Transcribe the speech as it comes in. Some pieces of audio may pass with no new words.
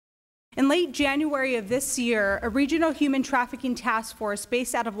In late January of this year, a regional human trafficking task force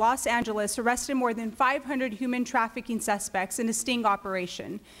based out of Los Angeles arrested more than 500 human trafficking suspects in a sting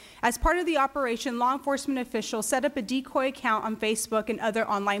operation. As part of the operation, law enforcement officials set up a decoy account on Facebook and other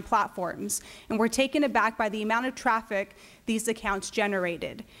online platforms, and were taken aback by the amount of traffic these accounts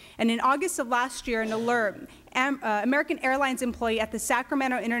generated. And in August of last year, an alert, American Airlines employee at the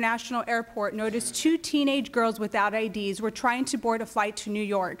Sacramento International Airport noticed two teenage girls without IDs were trying to board a flight to New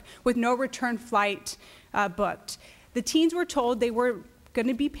York with no return flight booked. The teens were told they were going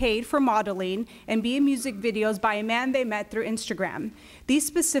to be paid for modeling and be in music videos by a man they met through Instagram. These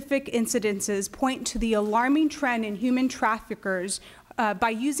specific incidences point to the alarming trend in human traffickers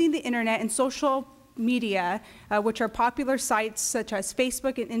by using the internet and social media, which are popular sites such as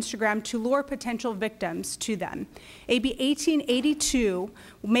Facebook and Instagram, to lure potential victims to them. AB 1882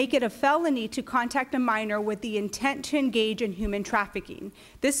 will make it a felony to contact a minor with the intent to engage in human trafficking.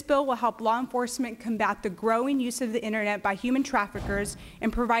 This bill will help law enforcement combat the growing use of the internet by human traffickers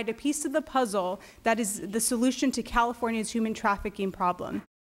and provide a piece of the puzzle that is the solution to California's human trafficking problem.